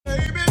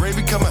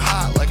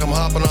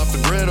hopping off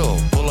the griddle.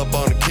 Pull up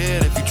on a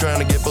kid if you're trying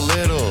to get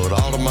belittled.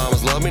 All the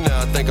mamas love me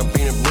now, I think I'm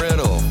peanut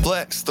brittle.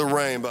 Flex the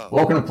rainbow.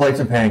 Welcome to Plates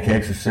and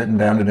Pancakes. We're sitting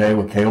down today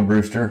with Kael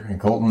Brewster and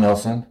Colton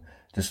Nelson.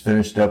 Just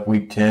finished up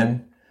week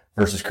 10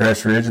 versus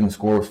Crest Ridge, and the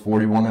score was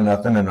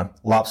 41-0 and a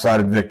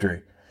lopsided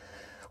victory.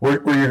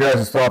 What were your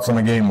guys' thoughts on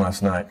the game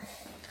last night?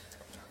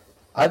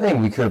 I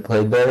think we could have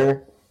played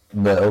better,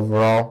 but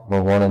overall,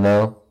 we're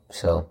 1-0,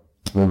 so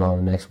move on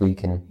to next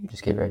week and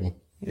just get ready.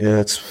 Yeah,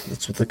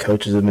 that's what the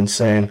coaches have been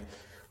saying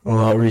a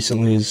lot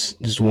recently is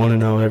just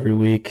 1-0 every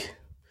week.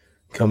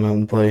 Come out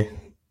and play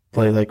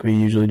like we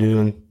usually do,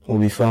 and we'll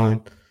be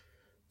fine.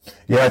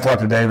 Yeah, I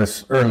talked to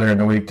Davis earlier in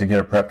the week to get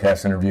a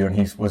Prepcast interview, and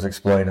he was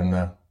explaining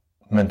the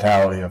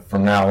mentality of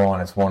from now on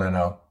it's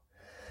 1-0.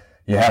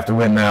 You have to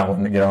win that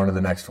one to get on to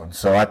the next one.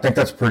 So I think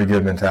that's a pretty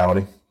good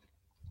mentality.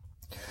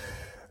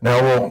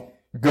 Now we'll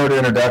go to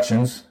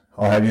introductions.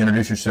 I'll have you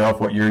introduce yourself,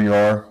 what year you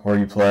are, where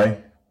you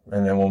play,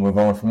 and then we'll move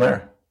on from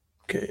there.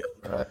 Okay.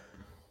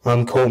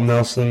 I'm Colton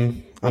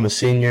Nelson. I'm a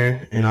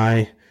senior, and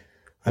I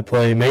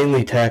play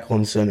mainly tackle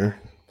and center.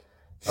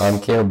 I'm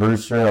Kael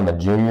Brewster. I'm a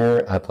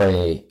junior. I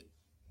play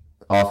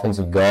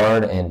offensive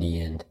guard and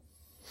D-end.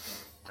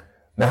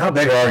 Now, how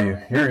big are you?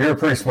 You're a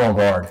pretty small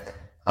guard.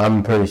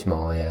 I'm pretty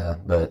small, yeah,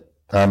 but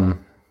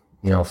I'm,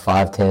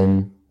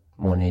 5'10",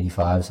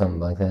 185, something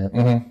like that.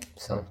 Mm-hmm.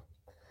 So.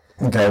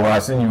 Okay, well, I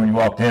seen you when you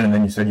walked in, and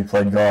then you said you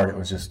played guard. It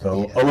was just a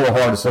little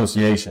hard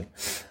association.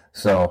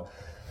 So,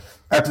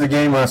 after the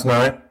game last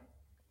night,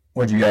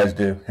 what'd you guys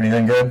do?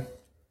 Anything good?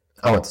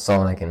 I went to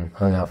Sonic and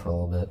hung out for a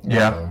little bit.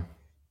 Yeah.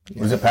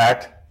 Was it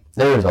packed?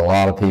 There was a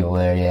lot of people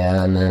there,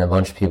 yeah, and then a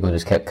bunch of people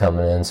just kept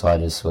coming in, so I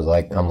just was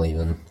like, I'm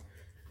leaving.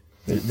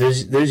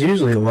 There's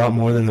usually a lot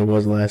more than there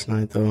was last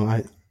night,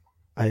 though.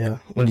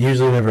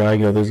 Usually whenever I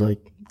go, there's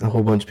like a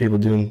whole bunch of people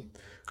doing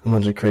a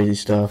bunch of crazy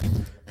stuff.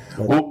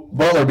 But, well,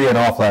 Butler being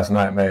off last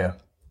night may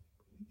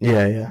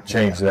have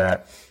changed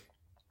that.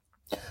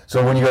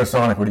 So when you go to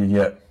Sonic, what do you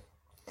get?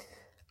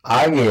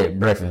 I get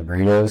breakfast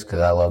burritos because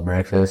I love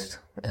breakfast,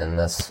 and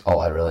that's all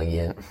I really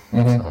get.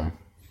 Mm-hmm.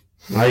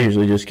 So. I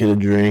usually just get a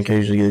drink. I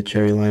usually get a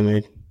cherry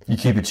limeade. You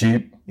keep it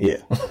cheap? Yeah.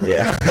 What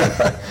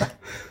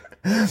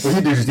do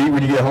you do, just eat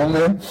when you get home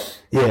then?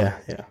 Yeah.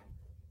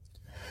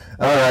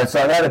 All right, so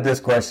I've added this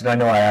question. I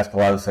know I ask a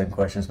lot of the same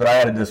questions, but I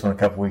added this one a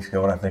couple weeks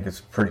ago, and I think it's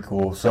pretty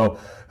cool. So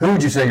who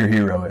would you say your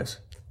hero is?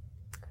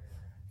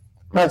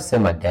 I'd say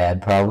my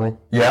dad, probably.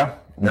 Yeah?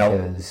 No.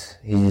 Because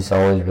he's just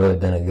always really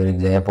been a good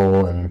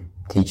example and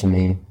teaching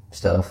me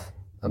stuff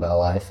about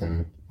life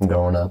and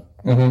growing up.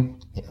 Mm-hmm.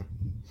 Yeah.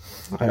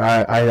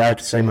 I have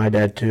to say my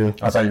dad, too.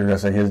 I thought you were going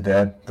to say his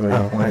dad. I mean,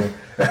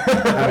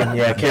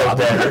 yeah, Kael's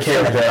dad.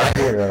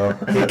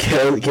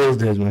 Kael's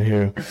dad's my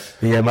hero.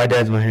 But yeah, my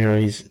dad's my hero.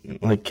 He's,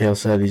 like Kael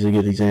said, he's a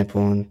good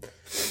example. And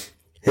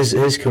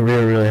his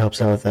career really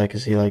helps out with that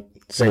because he,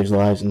 saves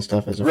lives and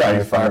stuff as a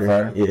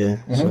firefighter. Yeah,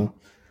 mm-hmm. So.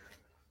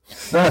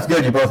 No, that's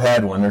good. You both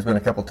had one. There's been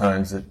a couple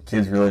times that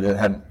kids really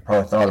hadn't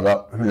probably thought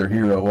about who their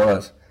hero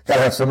was. Got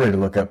to have somebody to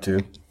look up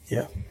to.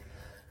 Yeah.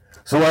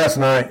 So last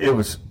night, it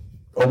was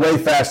a way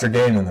faster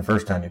game than the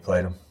first time you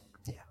played them.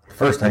 Yeah. The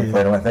first time you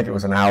played them, I think it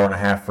was an hour and a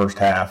half first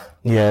half.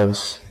 Yeah, it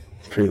was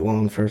pretty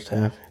long first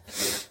half.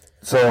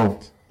 So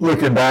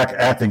looking back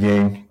at the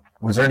game,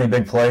 was there any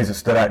big plays that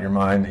stood out in your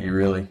mind that you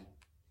really,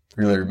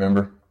 really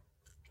remember?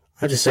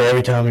 I'd just say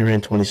every time we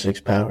ran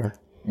 26 power.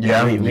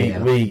 Yeah.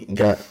 We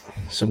got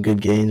some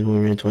good gains when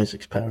we ran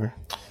 26 power.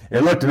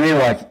 It looked to me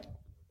like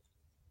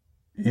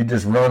you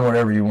just run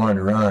whatever you wanted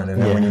to run,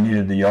 and then when you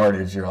needed the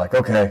yardage, you're like,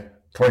 okay,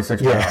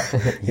 26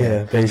 power.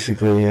 Yeah,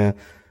 basically, yeah.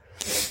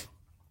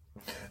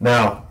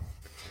 Now,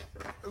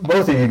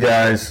 both of you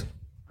guys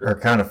are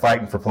kind of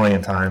fighting for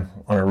playing time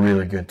on a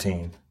really good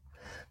team.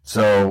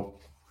 So,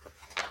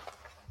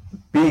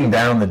 being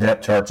down the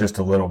depth chart just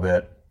a little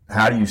bit,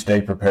 how do you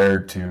stay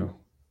prepared to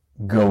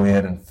go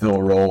in and fill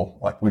a role?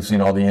 Like we've seen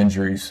all the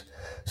injuries,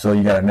 so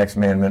you got a next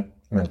man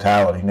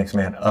mentality, next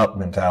man up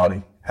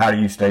mentality. How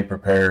do you stay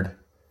prepared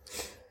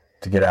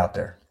to get out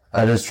there?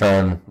 I just try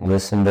and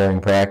listen during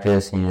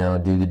practice, do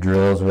the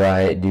drills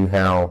right, do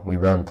how we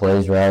run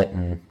plays right,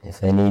 and if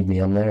they need me,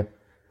 I'm there.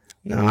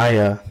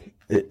 No,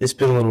 it's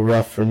been a little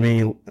rough for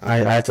me. I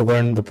have to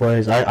learn the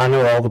plays. I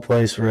know all the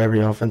plays for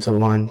every offensive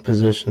line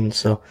position,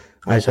 so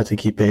I just have to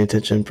keep paying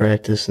attention in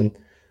practice and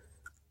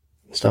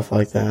stuff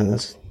like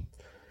that.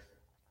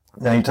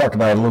 Now, you talked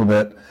about it a little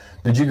bit.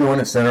 Did you go in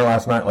at center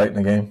last night late in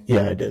the game?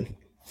 Yeah, I did.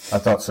 I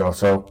thought so.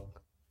 So,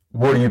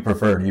 what do you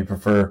prefer? Do you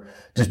prefer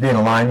just being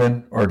a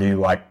lineman, or do you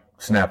like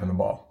snapping the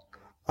ball?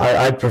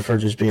 I'd prefer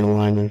just being a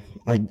lineman.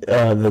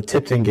 The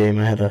Tipton game,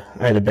 I had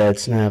a bad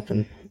snap,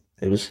 and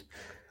it was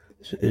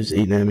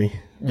eating at me.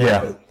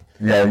 Yeah,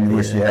 you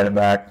wish you had it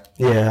back.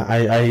 Yeah,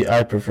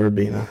 I prefer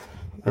being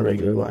a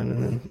regular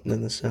lineman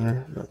than the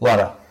center. But.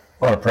 A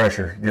lot of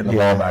pressure getting the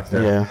ball back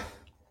there. Yeah.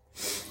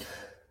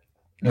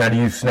 Now, do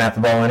you snap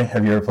the ball any?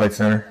 Have you ever played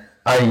center?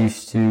 I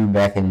used to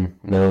back in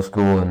middle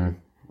school and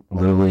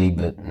Little League,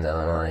 but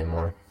no, not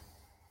anymore.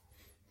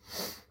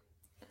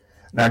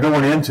 Now,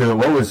 going into it,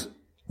 what was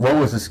What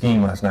was the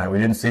scheme last night? We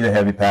didn't see the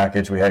heavy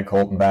package. We had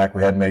Colton back.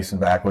 We had Mason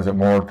back. Was it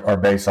more our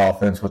base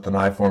offense with the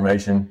I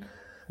formation?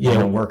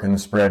 Yeah, Working the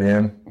spread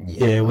in.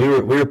 Yeah, we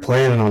were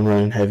planning on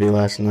running heavy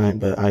last night,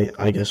 but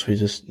I guess we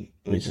just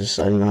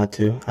decided not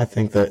to. I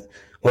think that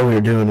what we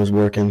were doing was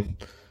working,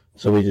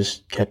 so we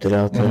just kept it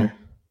out there.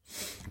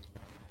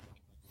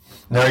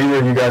 Now, either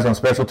of you guys on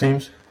special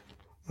teams?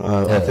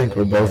 I think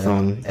we're both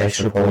on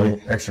extra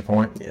point. Extra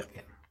point? Yeah.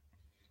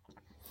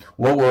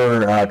 What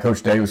were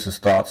Coach Davis's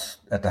thoughts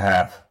at the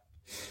half?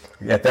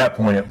 At that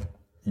point,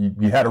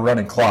 you had a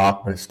running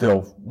clock, but it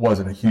still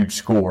wasn't a huge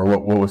score.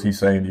 What was he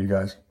saying to you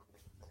guys?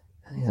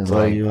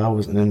 I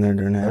wasn't in there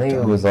during that. I think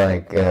it was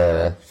like,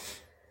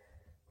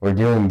 we're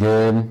doing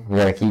good. We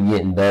got to keep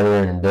getting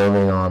better and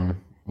building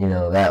on,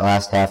 that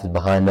last half is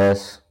behind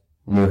us.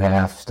 New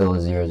half, still a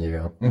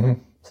 0-0.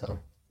 Mm-hmm. So.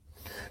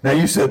 Now,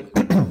 you said,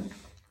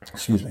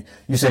 excuse me,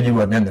 you said you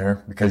wasn't in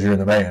there because you're in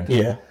the band.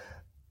 Yeah.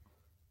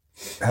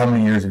 How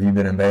many years have you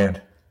been in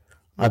band?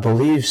 I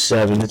believe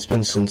 7. It's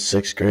been since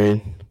 6th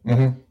grade.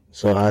 Mm-hmm.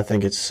 So I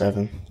think it's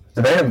 7.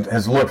 The band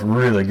has looked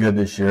really good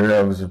this year.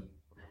 It was a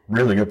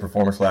really good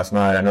performance last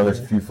night. I know there's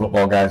a few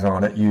football guys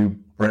on it. You,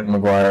 Brenton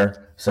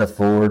McGuire, Seth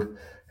Ford,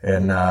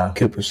 and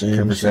Cooper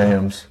Sams.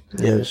 Yeah,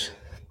 there's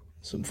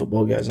some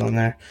football guys on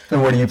there.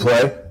 And what do you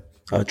play?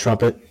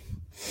 Trumpet.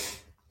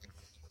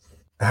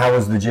 How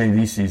was the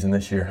JV season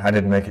this year? I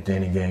didn't make it to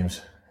any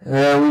games.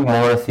 Yeah, we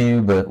won a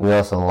few, but we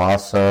also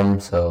lost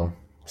some, so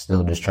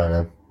still just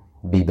trying to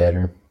be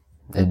better.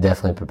 It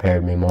definitely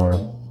prepared me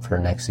more for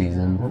next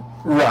season.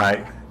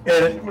 Right.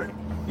 And,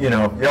 you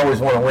always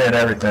want to win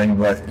everything,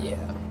 but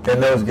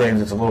in those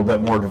games it's a little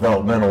bit more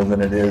developmental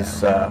than it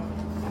is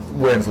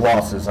wins,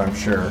 losses, I'm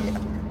sure.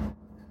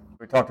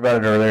 We talked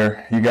about it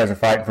earlier. You guys are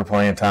fighting for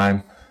playing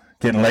time,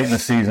 getting late in the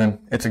season.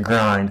 It's a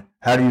grind.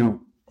 How do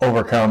you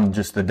overcome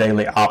just the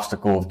daily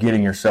obstacle of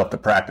getting yourself to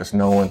practice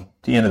knowing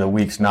the end of the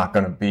week's not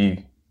going to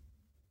be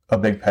a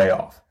big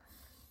payoff?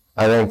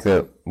 I think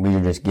that we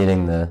were just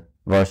getting the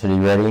varsity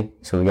ready,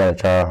 so we got to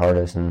try our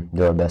hardest and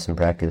do our best in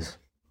practice.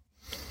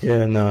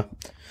 Yeah, and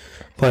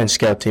playing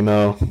scout team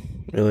O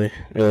really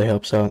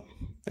helps out.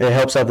 It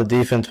helps out the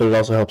defense, but it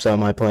also helps out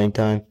my playing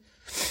time.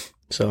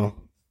 So,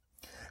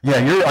 yeah,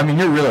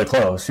 you're really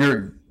close.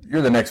 You're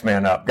the next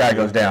man up. Guy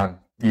goes down,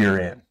 you're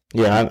in.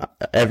 Yeah,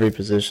 I'm every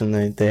position.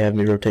 They have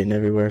me rotating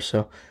everywhere,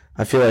 so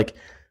I feel like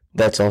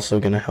that's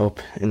also going to help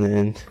in the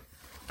end.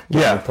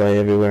 Yeah, play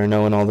everywhere,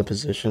 knowing all the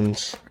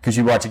positions. Because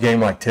you watch a game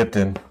like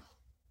Tipton.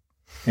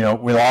 We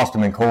lost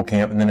them in Cole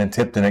Camp, and then in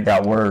Tipton it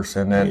got worse,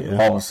 and then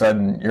all of a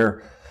sudden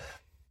you're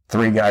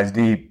 3 guys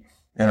deep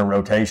in a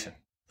rotation.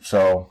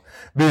 So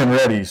being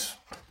ready's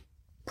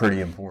pretty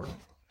important.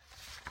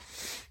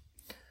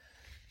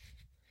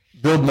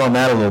 Building on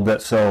that a little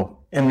bit, so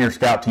in your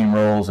scout team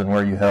roles and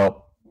where you help,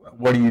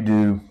 what do you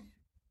do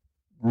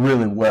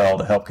really well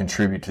to help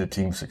contribute to the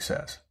team's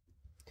success?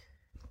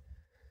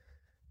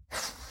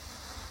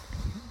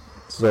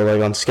 So,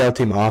 like, on scout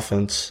team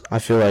offense, I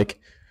think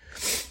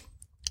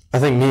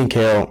me and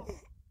Kael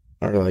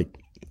are, like,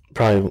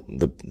 probably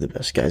the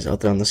best guys out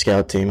there on the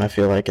scout team, I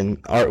feel like. And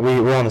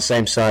we're on the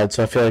same side,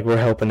 so I feel like we're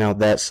helping out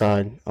that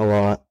side a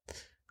lot.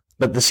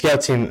 But the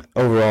scout team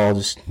overall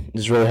just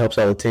really helps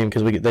out the team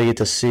because they get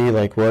to see,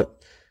 like,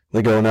 what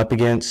they're going up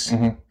against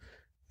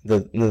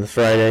the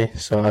Friday.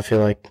 So I feel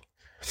like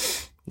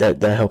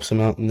that helps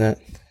them out in that.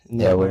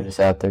 Yeah, we're just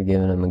out there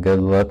giving them a good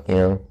look,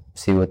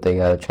 see what they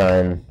got to try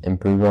and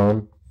improve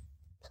on.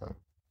 So.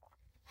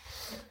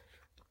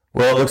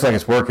 Well, it looks like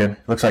it's working.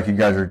 It looks like you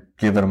guys are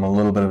giving them a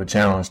little bit of a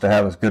challenge to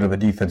have as good of a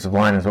defensive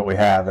line as what we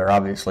have. They're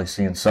obviously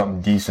seeing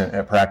something decent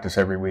at practice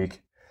every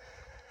week.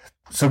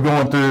 So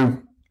going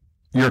through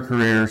your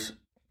careers,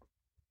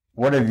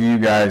 what have you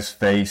guys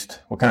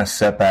faced? What kind of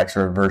setbacks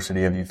or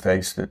adversity have you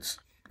faced that's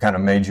kind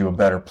of made you a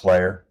better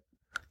player?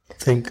 I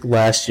think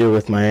last year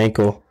with my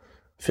ankle,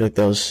 I feel like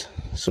that was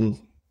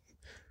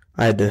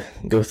I had to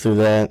go through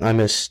that. I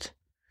missed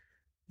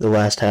the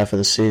last half of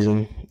the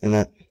season,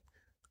 and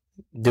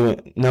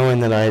knowing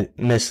that I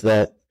missed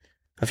that,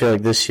 I feel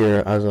like this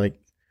year I was like,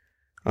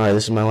 all right,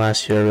 this is my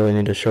last year. I really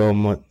need to show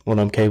them what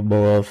I'm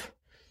capable of.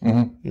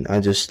 Mm-hmm. I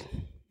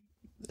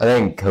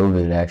think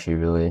COVID actually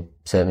really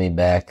set me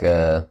back.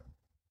 I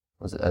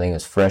think it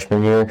was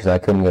freshman year because I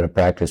couldn't go to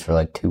practice for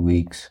like 2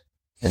 weeks.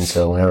 And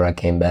so whenever I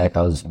came back,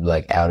 I was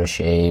like out of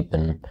shape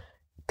and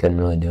couldn't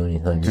really do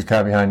anything. Just kind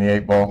of behind the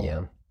 8 ball?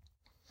 Yeah.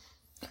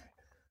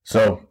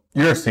 So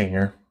you're a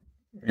senior.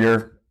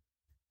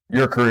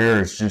 Your career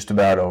is just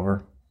about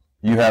over.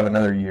 You have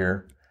another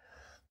year.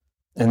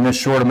 In this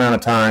short amount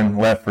of time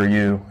left for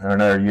you, and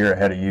another year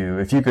ahead of you,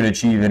 if you could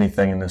achieve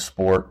anything in this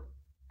sport,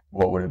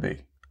 what would it be?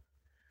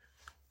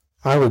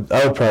 I would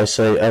probably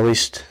say at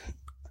least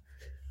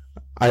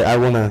I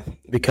want to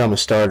become a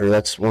starter.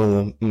 That's one of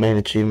the main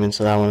achievements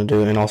that I want to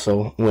do, and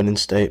also win in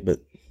state. But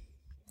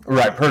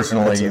right,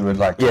 personally, you would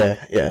like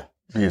to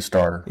be a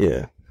starter.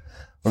 Yeah.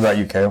 What about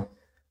you, Kael?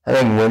 I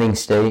think winning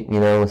state,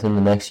 within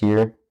the next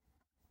year,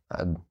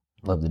 I'd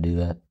love to do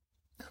that.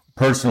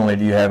 Personally,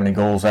 do you have any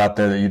goals out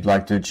there that you'd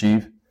like to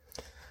achieve?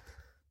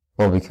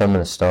 Well,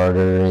 becoming a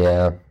starter,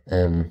 yeah,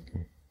 and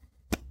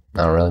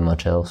not really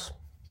much else.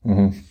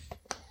 Mm-hmm.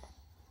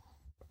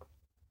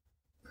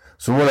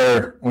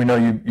 So we know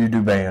you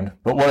do band,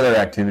 but what other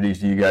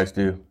activities do you guys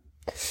do?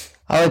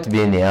 I like to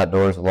be in the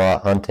outdoors a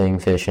lot, hunting,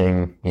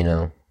 fishing,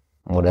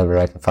 whatever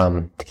I can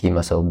find to keep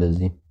myself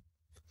busy.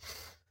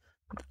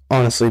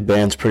 Honestly,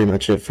 band's pretty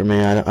much it for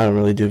me. I don't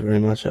really do very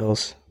much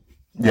else.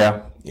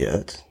 Yeah.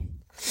 Yeah.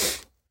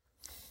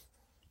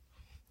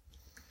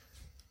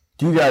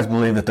 Do you guys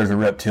believe that there's a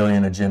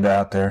reptilian agenda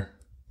out there?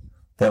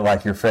 That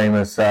like your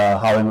famous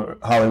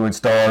Hollywood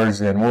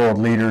stars and world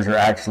leaders are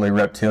actually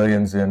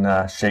reptilians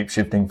in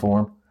shape-shifting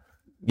form?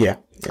 Yeah.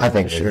 I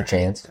think there's a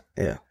chance.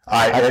 Yeah.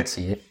 I can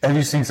see it. Have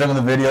you seen some of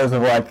the videos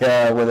of like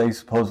where they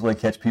supposedly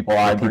catch people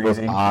eye People's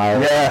breathing?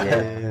 eyes.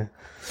 Yeah.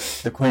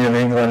 The Queen of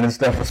England and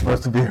stuff was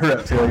supposed to be a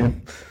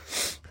reptilian.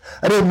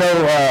 I didn't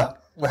know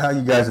how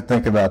you guys would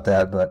think about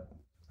that, but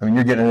I mean,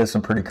 you're getting into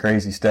some pretty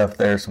crazy stuff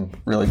there, some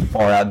really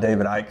far out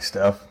David Icke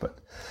stuff, but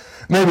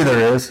maybe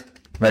there is.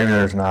 Maybe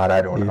there's not.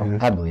 I don't know.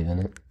 I believe in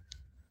it.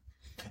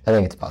 I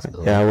think it's a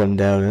possibility. Yeah, I wouldn't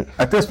doubt it.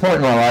 At this point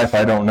in my life,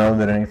 I don't know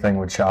that anything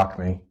would shock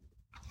me.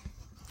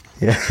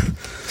 Yeah.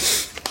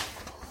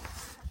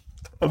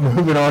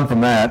 Moving on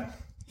from that,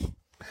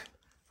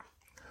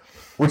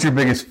 what's your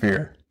biggest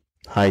fear?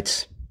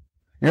 Heights.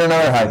 You're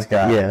another heights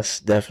guy.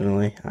 Yes,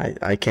 definitely.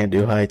 I can't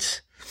do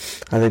heights.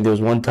 I think there was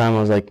one time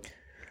I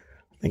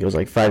think it was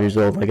like 5 years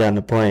old. I got in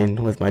a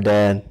plane with my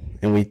dad,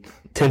 and we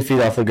 10 feet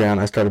off the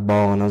ground. I started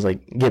bawling. I was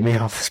like, "Get me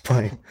off this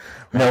plane!"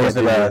 No, was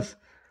it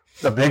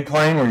a big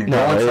plane? Were you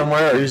going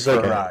somewhere? Or it was for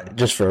like a ride?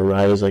 Just for a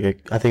ride. It was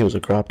like I think it was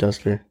a crop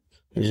duster.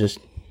 It was just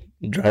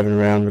driving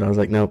around, but I was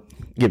like, "Nope,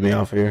 get me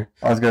off here."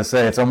 I was gonna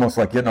say it's almost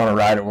like getting on a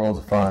ride at Worlds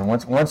of Fun.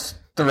 Once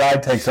the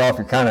ride takes off,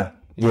 you're kind of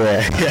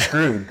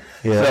screwed.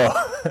 Yeah.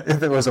 So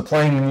if it was a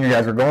plane and you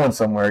guys were going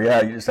somewhere,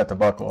 you just have to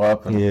buckle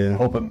up and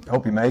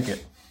hope you make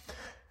it.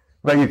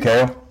 What about you,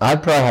 Kael?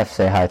 I'd probably have to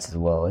say heights as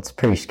well. It's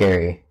pretty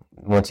scary.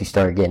 Once you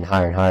start getting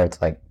higher and higher, it's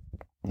like,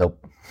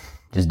 nope,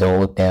 just don't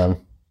look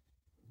down.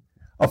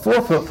 A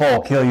 4-foot fall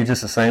will kill you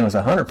just the same as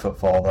a 100-foot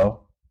fall,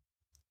 though.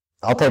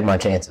 I'll take my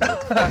chances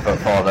with the 4-foot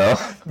fall, though.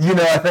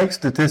 I think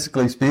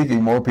statistically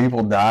speaking, more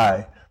people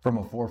die from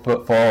a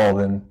 4-foot fall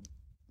than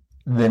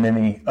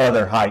any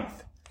other height.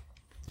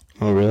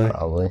 Oh, really?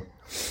 Probably.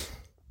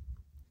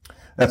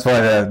 That's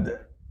why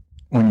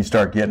when you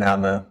start getting out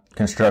in the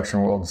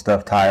construction world and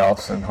stuff,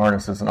 tie-offs and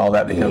harnesses and all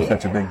that becomes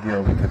such a big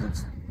deal because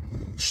it's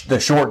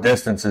the short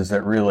distances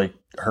that really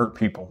hurt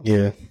people.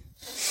 Yeah.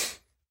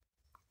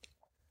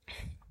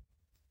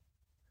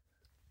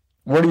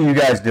 What are you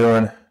guys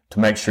doing to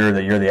make sure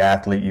that you're the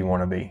athlete you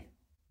want to be?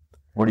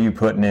 What are you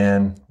putting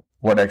in?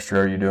 What extra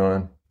are you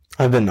doing?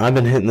 I've been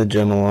hitting the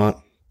gym a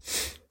lot.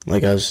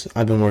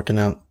 I've been working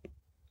out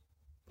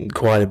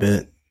quite a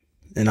bit,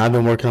 and I've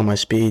been working on my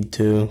speed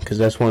too, because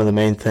that's one of the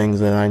main things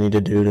that I need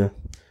to do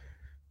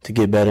to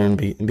get better and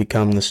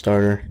become the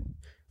starter.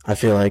 I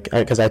feel like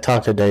because I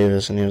talked to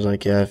Davis and he was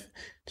like, "Yeah,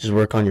 just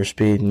work on your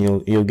speed and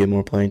you'll get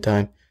more playing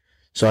time."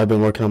 So I've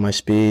been working on my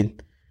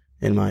speed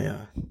and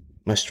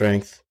my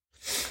strength.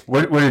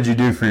 What did you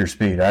do for your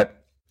speed? I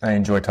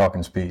enjoy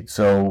talking speed.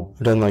 So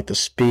I've done like the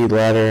speed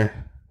ladder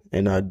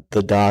and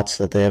the dots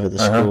that they have at the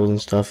schools and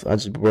stuff. I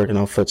just been working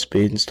on foot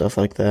speed and stuff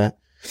like that.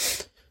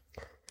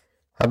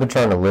 I've been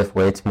trying to lift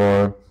weights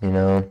more,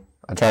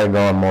 I try to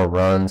go on more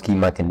runs, keep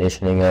my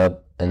conditioning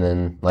up, and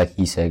then, like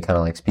he said, kind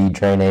of like speed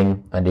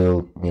training. I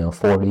do,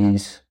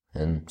 40s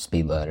and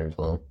speed ladder as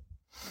well.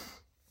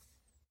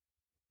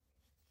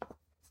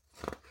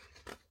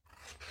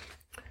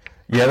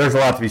 yeah, there's a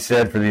lot to be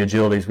said for the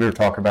agilities we were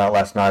talking about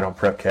last night on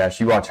Prepcast.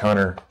 You watch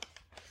Hunter,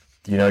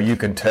 you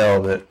can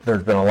tell that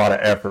there's been a lot of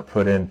effort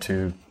put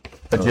into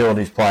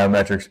agilities,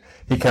 plyometrics.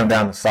 He come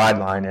down the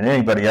sideline, and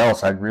anybody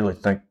else, I'd really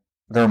think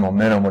their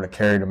momentum would have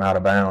carried him out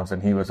of bounds,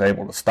 and he was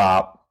able to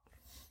stop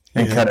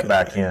and cut it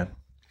back in.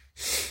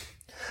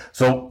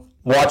 So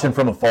watching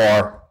from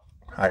afar,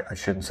 I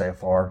shouldn't say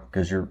afar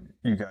because you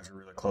guys are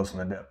really close on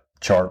the depth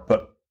chart,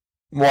 but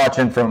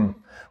watching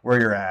from where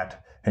you're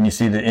at and you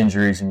see the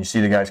injuries and you see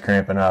the guys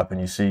cramping up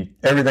and you see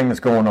everything that's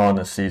going on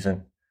this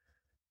season,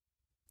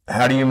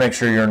 how do you make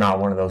sure you're not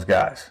one of those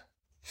guys?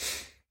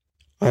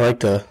 I like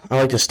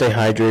to stay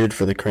hydrated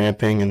for the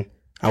cramping, and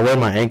I wear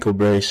my ankle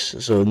brace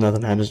so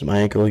nothing happens to my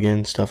ankle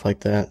again, stuff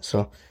like that.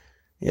 So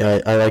yeah,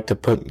 I like to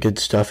put good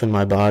stuff in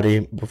my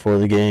body before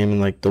the game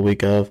and like the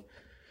week of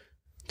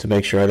to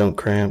make sure I don't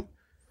cramp.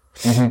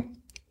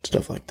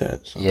 Stuff like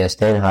that. So. Yeah,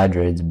 staying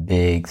hydrated is a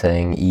big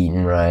thing.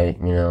 Eating right,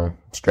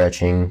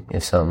 stretching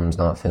if something's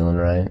not feeling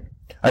right.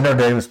 I know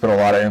Davis put a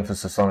lot of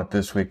emphasis on it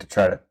this week to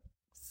try to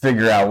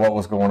figure out what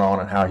was going on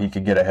and how he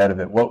could get ahead of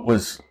it. What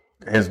was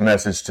his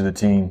message to the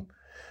team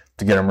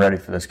to get them ready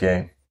for this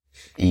game?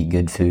 Eat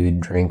good food,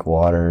 drink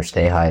water,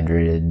 stay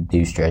hydrated,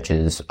 do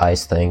stretches,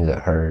 ice things that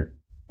hurt,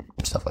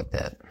 stuff like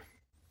that.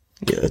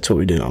 Yeah, that's what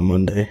we did on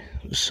Monday.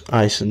 It was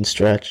ice and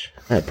stretch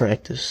at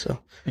practice. So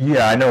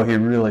yeah, I know he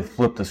really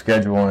flipped the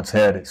schedule on its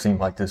head, it seemed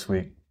like this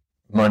week.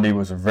 Monday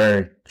was a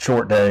very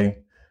short day.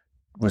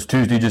 Was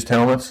Tuesday just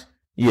helmets?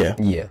 yeah.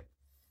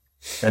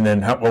 And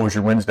then what was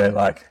your Wednesday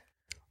like?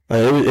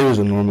 It was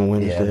a normal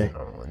Yeah, Wednesday.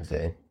 on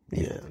Wednesday.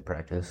 Yeah.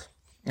 Practice.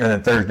 And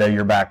then Thursday,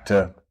 you're back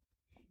to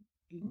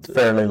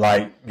fairly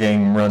light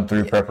game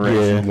run-through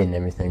preparation. Yeah. Getting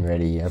everything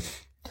ready, yeah.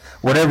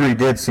 Whatever he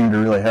did seemed to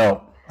really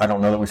help. I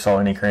don't know that we saw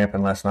any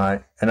cramping last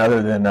night. And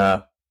other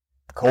than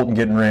Colton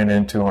getting ran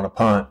into on a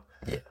punt,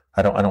 Yeah.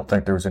 I don't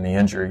think there was any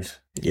injuries.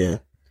 Yeah.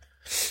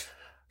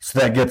 So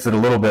that gets it a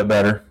little bit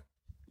better.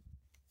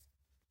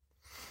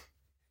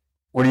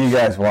 What are you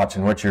guys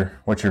watching? What's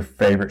your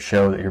favorite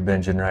show that you're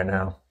binging right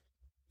now?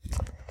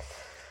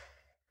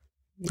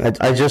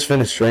 I just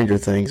finished Stranger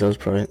Things. That's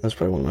probably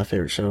one of my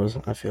favorite shows.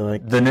 I feel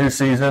like The new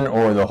season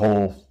or the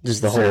whole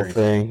just the series? whole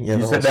thing. Yeah,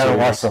 You the sit whole down and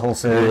watch series. the whole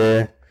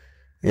series?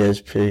 Yeah.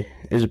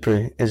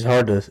 It's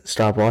hard to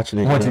stop watching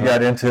it. Once you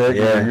got into it,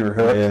 yeah, you were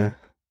hooked. yeah.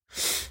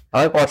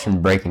 I like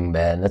watching Breaking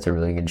Bad. That's a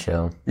really good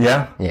show.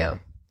 Yeah? Yeah.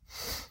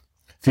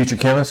 Future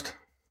Chemist?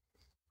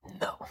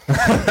 No.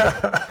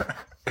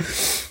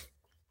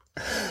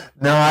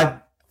 No, I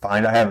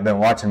find I haven't been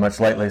watching much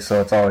lately,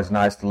 so it's always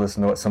nice to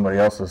listen to what somebody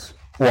else is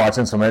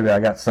watching, so maybe I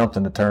got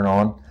something to turn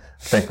on.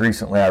 I think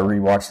recently I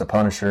rewatched The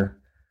Punisher.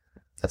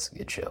 That's a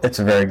good show. It's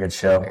a very good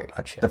show. Very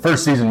good show. The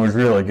first season was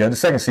really good. The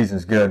second season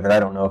is good, but I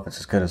don't know if it's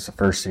as good as the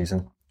first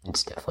season.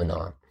 It's definitely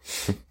not.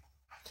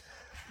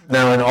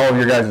 Now, in all of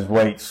your guys'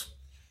 weights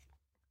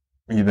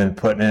you've been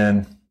putting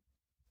in,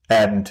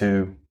 adding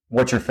to,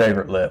 what's your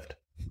favorite lift?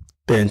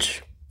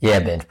 Bench. Yeah,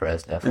 bench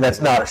press, definitely.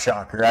 That's not a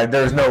shocker.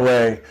 There's no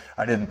way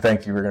I didn't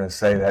think you were going to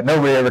say that.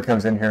 Nobody ever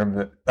comes in here,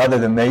 but other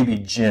than maybe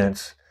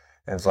gents,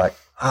 and it's like,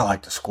 I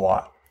like to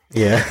squat.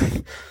 Yeah.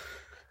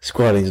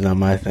 Squatting's not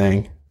my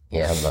thing.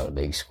 Yeah, I'm not a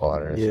big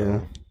squatter. Yeah.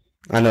 So.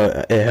 I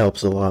know it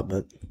helps a lot,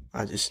 but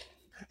I just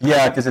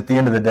Yeah, because at the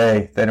end of the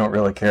day, they don't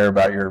really care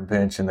about your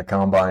bench in the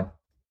combine.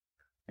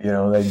 You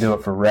know, they do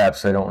it for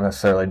reps. They don't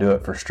necessarily do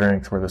it for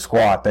strength. Where the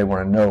squat, they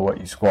want to know what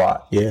you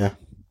squat. yeah.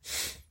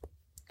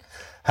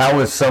 How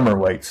is summer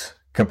weights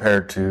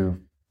compared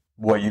to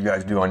what you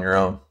guys do on your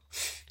own?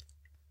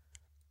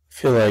 I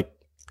feel like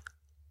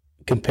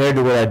compared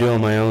to what I do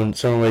on my own,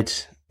 summer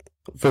weights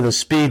for the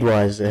speed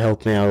wise, it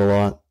helped me out a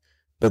lot.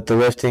 But the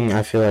lifting,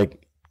 I feel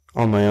like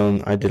on my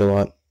own, I did a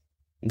lot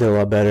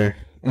better.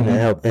 And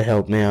Mhm. it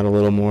helped me out a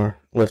little more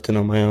lifting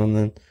on my own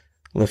than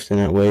lifting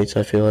at weights.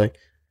 I feel like.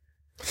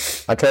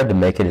 I tried to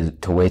make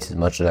it to weights as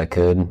much as I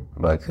could,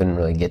 but I couldn't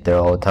really get there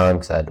all the time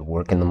because I had to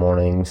work in the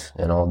mornings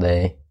and all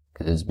day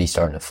because it would be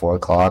starting at 4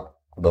 o'clock.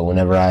 But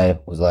whenever I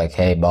was like,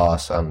 hey,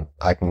 boss,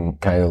 I can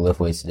go lift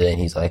weights today?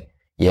 And he's like,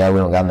 yeah, we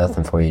don't got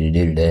nothing for you to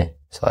do today.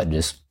 So I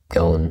just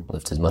go and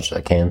lift as much as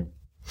I can.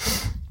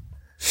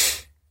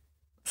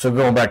 So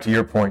going back to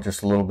your point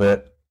just a little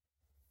bit,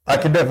 I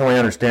can definitely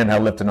understand how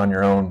lifting on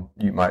your own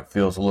you might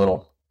feel is a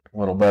little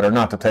better.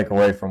 Not to take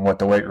away from what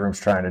the weight room's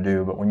trying to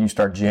do, but when you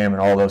start jamming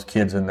all those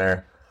kids in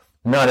there,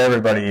 not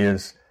everybody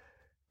is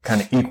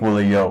kind of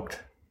equally yoked.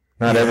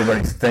 Not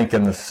everybody's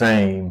thinking the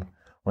same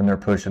when they're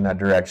pushing that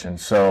direction.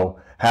 So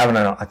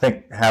I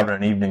think having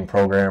an evening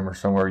program or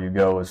somewhere you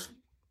go is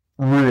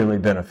really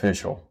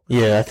beneficial.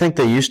 Yeah, I think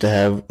they used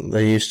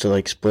to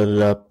like split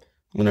it up.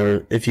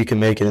 Whenever, if you can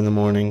make it in the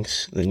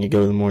mornings, then you go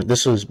to the morning.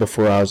 This was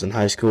before I was in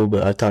high school,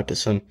 but I talked to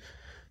some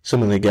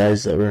of the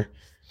guys that were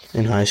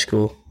in high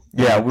school.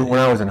 Yeah, when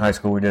I was in high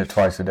school, we did it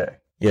twice a day.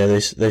 Yeah, they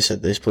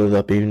said they split it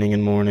up evening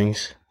and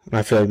mornings, and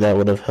I feel like that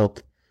would have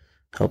helped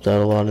out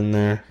a lot in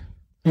there.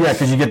 Yeah,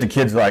 because you get the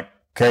kids like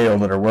Kael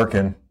that are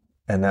working,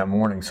 and that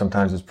morning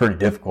sometimes it's pretty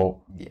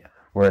difficult. Yeah.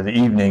 Where the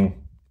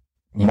evening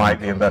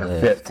might be a better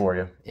lift. fit for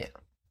you. Yeah.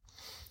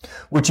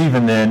 Which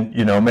even then,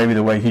 maybe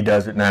the way he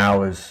does it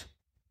now is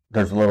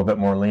there's a little bit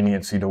more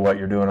leniency to what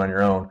you're doing on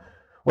your own.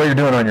 What you're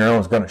doing on your own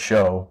is going to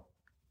show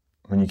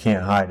when you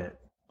can't hide it.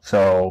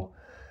 So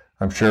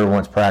I'm sure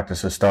once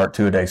practices start,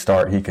 2-a-day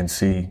start, he can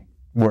see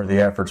where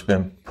the effort's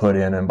been put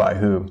in and by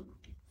who.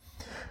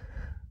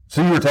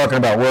 So you were talking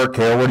about work,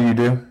 Kael. What do you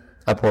do?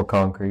 I pour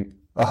concrete.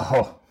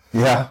 Oh,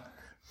 yeah.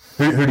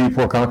 Who do you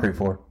pour concrete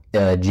for?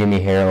 Jimmy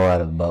Harrell out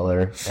of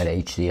Butler at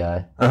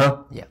HCI.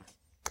 Uh-huh. Yeah.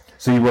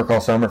 So you work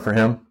all summer for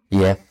him?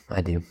 Yeah,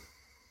 I do.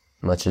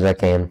 Much as I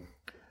can.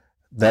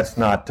 That's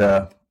not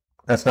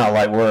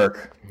light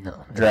work.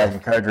 No.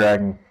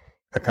 Dragging,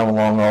 come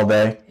along all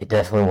day. It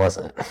definitely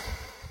wasn't.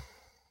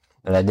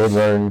 But I did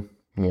learn,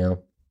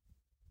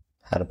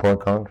 how to pour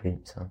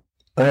concrete, so.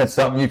 And it's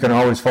something you can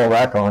always fall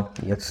back on.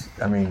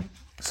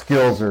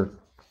 Skills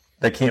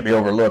they can't be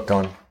overlooked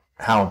on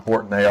how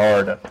important they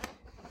are to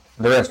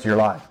the rest of your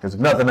life. Because if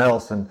nothing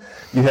else, and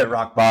you hit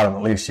rock bottom,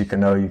 at least you can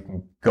know you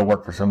can go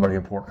work for somebody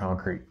and pour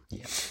concrete.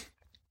 Yeah.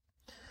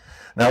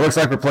 Now it looks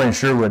like we're playing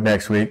Sherwood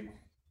next week.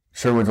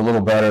 Sherwood's a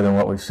little better than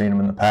what we've seen them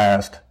in the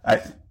past.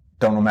 I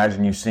don't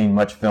imagine you've seen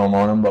much film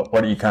on them, but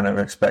what are you kind of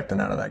expecting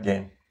out of that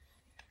game?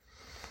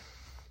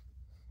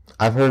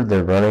 I've heard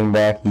their running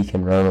back, he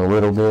can run a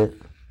little bit,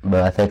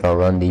 but I think our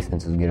run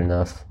defense is good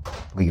enough.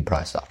 We could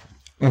probably stop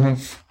him.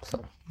 Mm-hmm.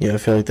 So. Yeah, I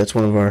feel like that's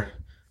one of our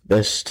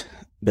best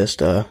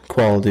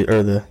quality,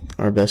 or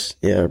our best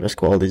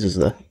qualities is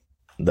the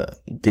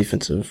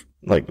defensive,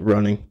 like,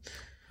 running.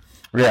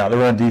 Yeah, the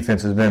run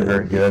defense has been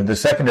very good. The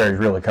secondary's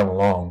really come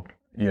along,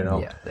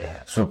 Yeah, they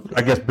have. So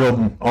I guess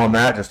building on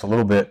that just a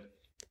little bit,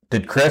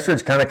 did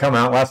Crestridge kind of come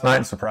out last night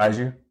and surprise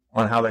you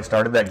on how they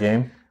started that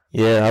game?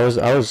 Yeah, I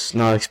was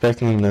not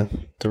expecting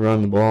them to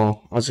run the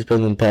ball. I was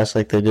expecting them to pass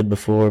like they did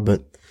before,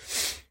 but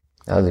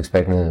I was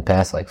expecting them to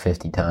pass like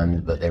 50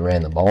 times, but they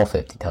ran the ball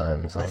 50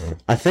 times.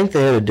 I think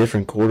they had a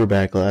different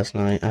quarterback last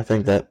night. I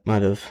think that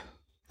might have.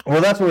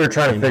 Well, that's what we were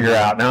trying to figure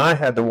out. Now, I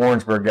had the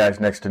Warrensburg guys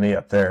next to me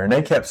up there, and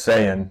they kept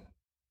saying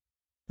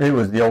it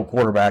was the old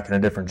quarterback in a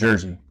different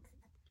jersey,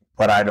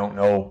 but I don't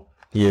know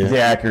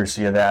the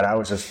accuracy of that. I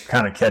was just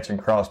kind of catching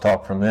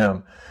crosstalk from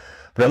them.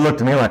 But it looked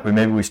to me like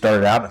maybe we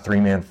started out in a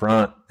three-man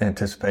front,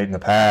 anticipating the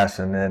pass,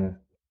 and then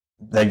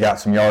they got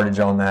some yardage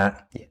on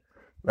that. Yeah.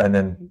 And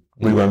then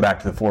we went back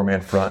to the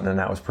four-man front, and then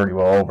that was pretty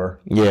well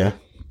over. Yeah.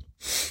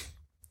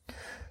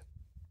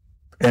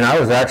 And I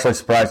was actually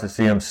surprised to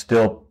see him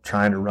still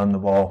trying to run the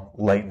ball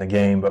late in the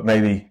game, but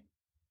maybe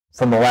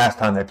from the last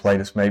time they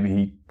played us, maybe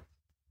he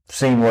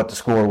seen what the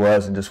score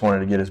was and just wanted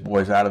to get his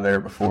boys out of there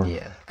before.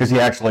 Yeah. Because he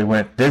actually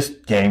went, this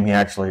game, he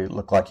actually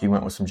looked like he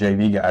went with some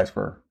JV guys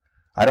for,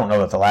 I don't know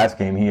that the last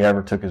game he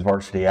ever took his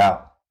varsity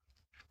out.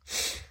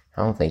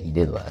 I don't think he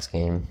did last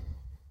game.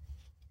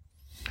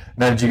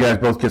 Now, did you guys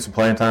both get some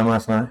playing time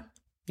last night?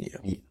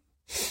 Yeah.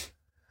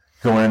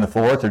 Going in the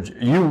fourth? Or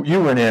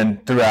you went in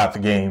throughout the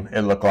game,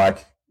 it looked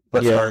like.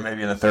 But started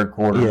maybe in the third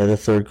quarter. Yeah, the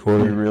third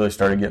quarter. You really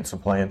started getting some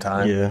playing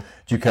time. Yeah.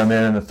 Did you come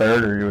in the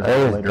third, or you were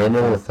I was later? in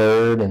the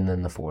third and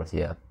then the fourth,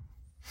 yeah.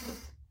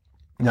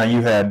 Now,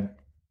 you had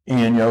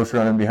Ian Yost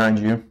running behind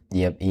you.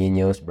 Yep, Ian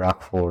Yost,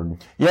 Brock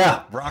Ford.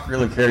 Yeah, Brock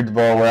really carried the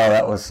ball well.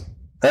 That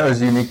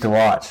was unique to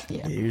watch.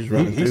 Yeah. He was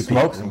running He through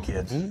smoked people. some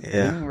kids. He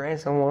Yeah. ran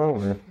someone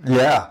over.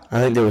 Yeah. I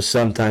think there was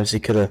sometimes he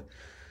could have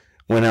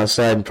went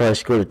outside and probably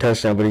scored a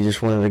touchdown, but he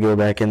just wanted to go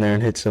back in there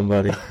and hit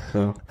somebody.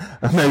 So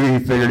Maybe he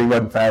figured he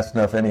wasn't fast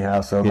enough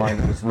anyhow, so might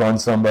just run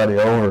somebody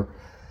over.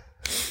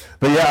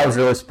 But yeah, I was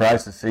really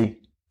surprised to see.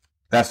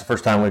 That's the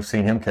first time we've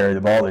seen him carry the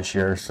ball this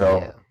year. So,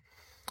 Yeah.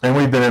 And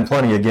we've been in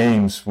plenty of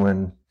games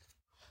when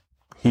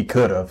he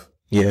could have.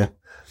 yeah,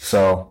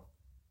 So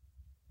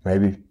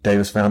maybe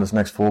Davis found his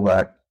next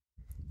fullback.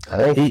 I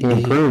think he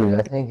improved.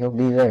 I think he'll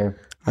be there.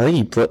 I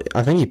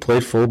think he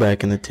played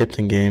fullback in the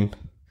Tipton game.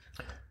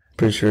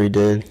 Pretty sure he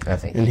did, I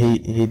think. and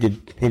he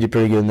did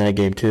pretty good in that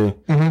game too.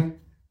 Mm-hmm.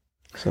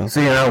 So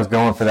See, and I was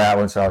going for that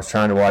one, so I was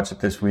trying to watch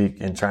it this week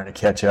and trying to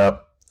catch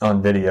up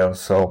on video.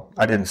 So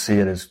I didn't see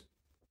it as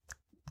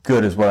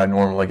good as what I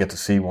normally get to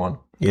see one.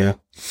 yeah,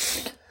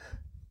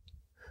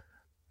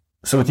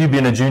 So with you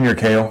being a junior,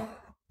 Kael,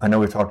 I know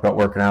we talked about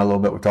working out a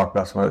little bit. We talked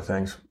about some other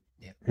things.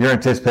 Yeah. You're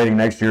anticipating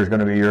next year is going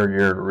to be your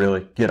year to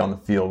really get on the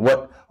field.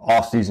 What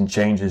off-season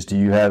changes do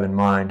you have in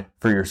mind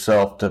for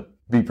yourself to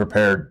be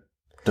prepared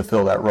to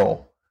fill that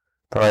role?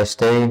 Probably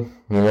stay,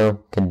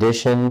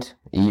 conditioned,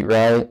 eat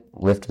right,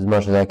 lift as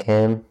much as I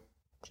can.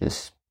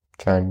 Just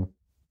try and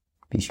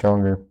be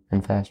stronger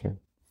and faster.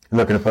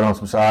 Looking to put on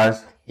some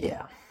size?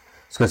 Yeah. I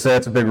was going to say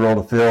that's a big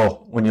role to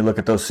fill when you look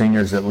at those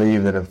seniors that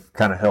leave that have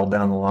kind of held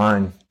down the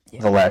line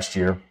the last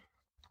year.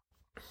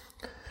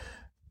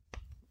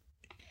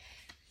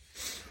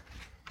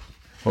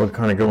 Well,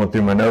 kind of going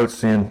through my notes,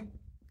 seeing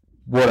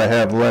what I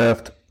have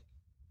left.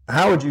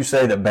 How would you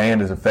say that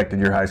band has affected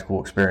your high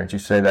school experience? You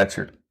say that's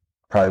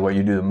probably what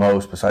you do the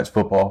most besides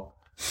football.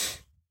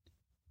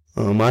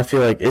 I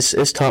feel like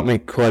it's taught me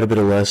quite a bit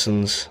of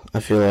lessons.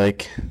 I feel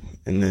like,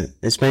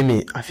 it's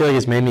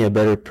made me a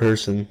better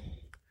person.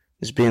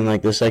 Just being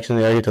like the section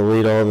that I get to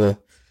lead all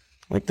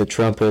the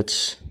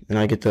trumpets, and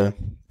I get to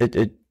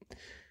it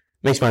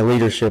makes my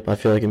leadership. I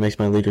feel like it makes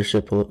my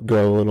leadership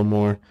grow a little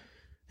more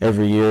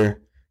every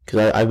year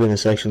because I've been a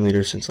section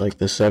leader since like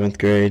the 7th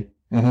grade.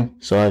 Mm-hmm.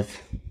 So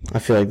I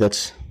feel like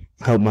that's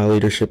helped my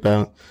leadership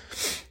out.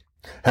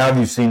 How have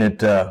you seen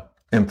it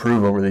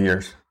improve over the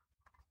years?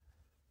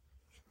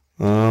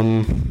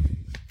 I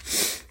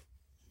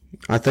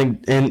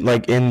think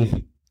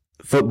in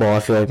football,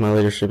 I feel like my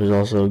leadership has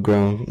also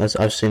grown.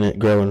 I've seen it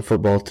grow in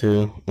football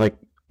too, like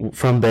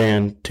from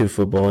band to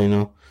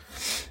football.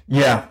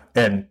 Yeah,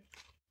 and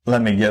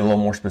let me get a little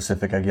more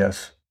specific, I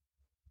guess,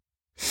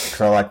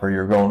 because I like where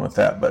you're going with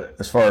that. But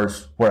as far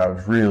as what I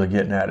was really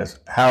getting at is,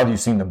 how have you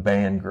seen the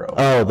band grow?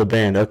 Oh, the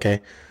band.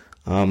 Okay.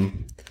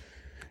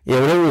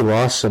 Whenever we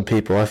lost some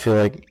people, I feel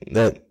like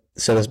that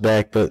set us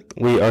back. But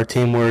our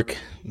teamwork,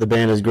 the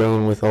band has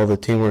grown with all the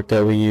teamwork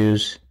that we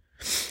use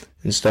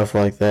and stuff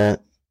like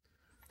that.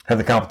 Have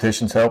the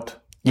competitions helped?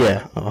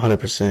 Yeah,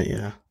 100%.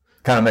 Yeah.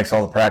 Kind of makes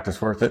all the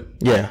practice worth it.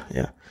 Yeah.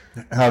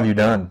 How have you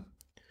done?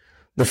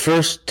 The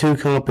first 2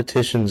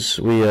 competitions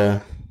we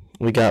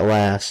got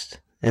last,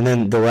 and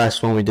then the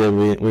last one we did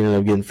we ended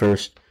up getting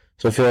first.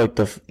 So I feel like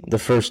the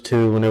first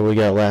 2, whenever we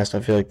got last, I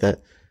feel like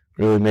that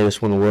really made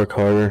us want to work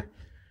harder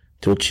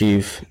to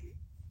achieve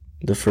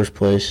the first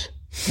place.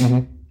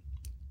 Mm-hmm.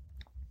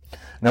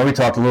 Now, we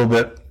talked a little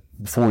bit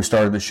before we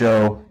started the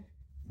show.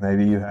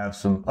 Maybe you have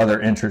some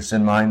other interests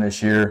in mind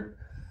this year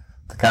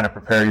to kind of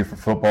prepare you for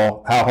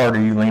football. How hard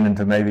are you leaning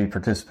to maybe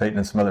participating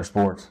in some other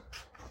sports?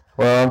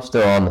 Well, I'm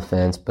still on the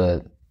fence,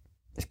 but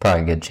there's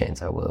probably a good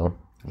chance I will.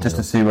 Just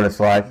to see what it's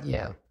like?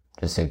 Yeah,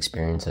 just to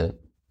experience it.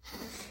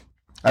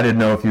 I didn't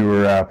know if you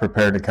were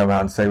prepared to come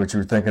out and say what you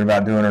were thinking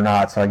about doing or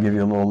not, so I give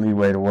you a little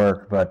leeway to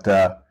work. But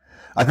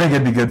I think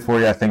it'd be good for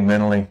you. I think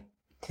mentally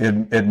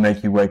it'd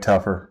make you way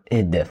tougher.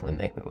 It'd definitely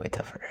make me way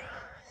tougher.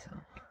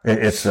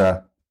 It's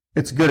a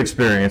good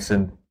experience,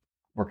 and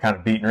we're kind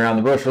of beating around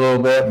the bush a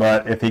little bit,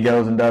 but if he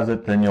goes and does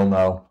it, then you'll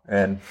know,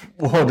 and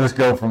we'll just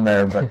go from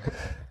there. But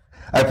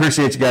I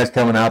appreciate you guys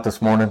coming out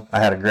this morning. I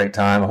had a great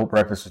time. I hope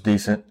breakfast was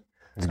decent.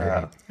 It's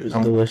great. It was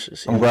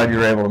delicious. I'm glad you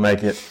were able to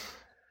make it.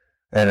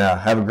 And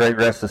have a great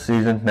rest of the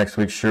season. Next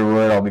week,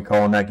 Sherwood, I'll be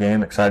calling that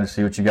game. Excited to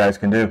see what you guys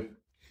can do.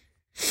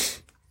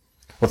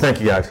 Well, thank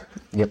you, guys.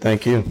 Yep,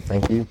 thank you.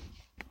 Thank you.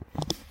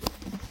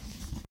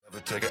 Never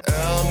take a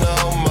L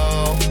no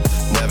more.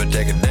 Never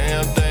take a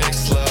damn thing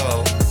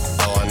slow.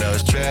 All I know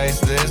is chase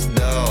this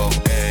dough.